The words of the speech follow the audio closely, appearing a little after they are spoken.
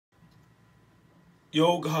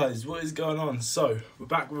Yo guys, what is going on? So, we're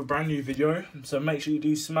back with a brand new video. So make sure you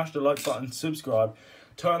do smash the like button, subscribe,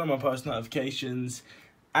 turn on my post notifications,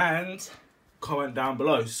 and comment down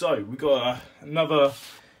below. So, we got another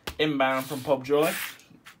inbound from Pobjoy,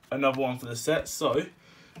 another one for the set. So,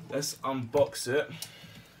 let's unbox it.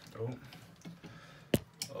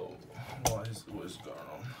 Oh, what is going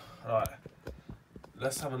on? Right,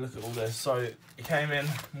 let's have a look at all this. So, it came in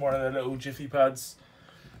one of the little jiffy pads.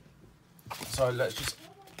 So let's just,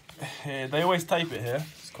 here, they always tape it here,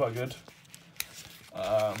 it's quite good.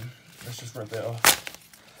 Let's just rip it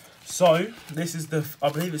off. So, this is I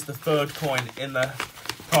believe it's the third coin in the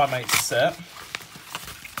PRIMATE set.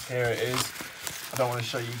 Here it is. I don't want to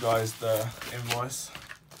show you guys the invoice.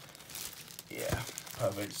 Yeah,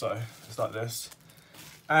 perfect. So, it's like this.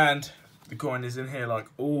 And the coin is in here like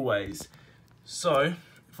always. So,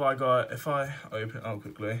 if I open it up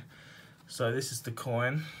quickly. So, this is the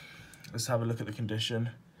coin. Let's have a look at the condition.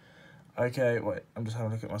 Okay, wait, I'm just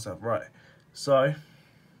having a look at myself. Right, so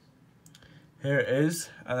here it is,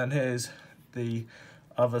 and then here's the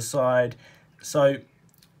other side. So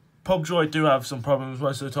Pobjoy do have some problems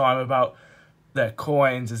most of the time about their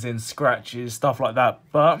coins, as in scratches, stuff like that,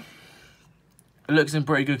 but it looks in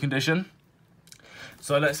pretty good condition.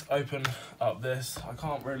 So let's open up this. I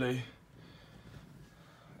can't really,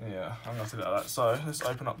 yeah, I'm gonna have to do that. So let's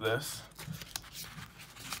open up this.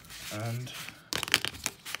 And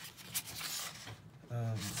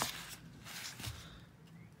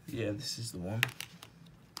yeah, this is the one.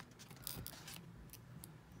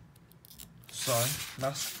 So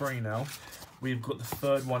that's free now. We've got the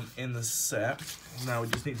third one in the set. Now we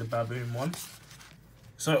just need the baboon one.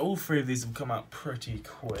 So all three of these have come out pretty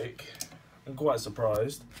quick. I'm quite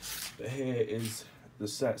surprised. But here is the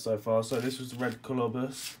set so far. So this was the red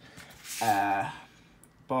COLOBUS,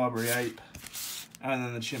 Barbary ape, and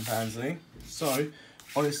then the chimpanzee. So,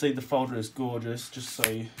 honestly, the folder is gorgeous. Just so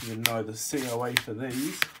you know, the COA for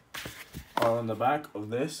these are on the back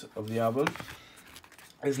of the album.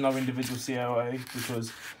 There's no individual COA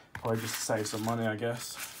because probably just to save some money, I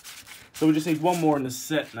guess. So we just need one more in the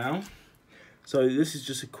set now. So this is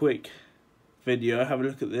just a quick video. Have a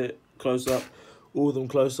look at it close up, all of them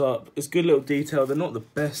close up. It's good little detail. They're not the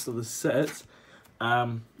best of the set.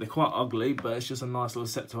 They're quite ugly, but it's just a nice little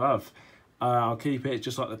set to have. I'll keep it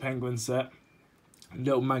just like the penguin set.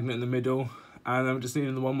 Little magnet in the middle. And then we're just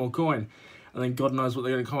needing the one more coin. And then God knows what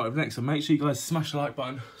they're going to come up with next. So make sure you guys smash the like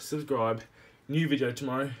button, subscribe. New video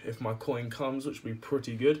tomorrow if my coin comes, which will be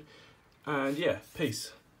pretty good. And yeah,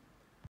 peace.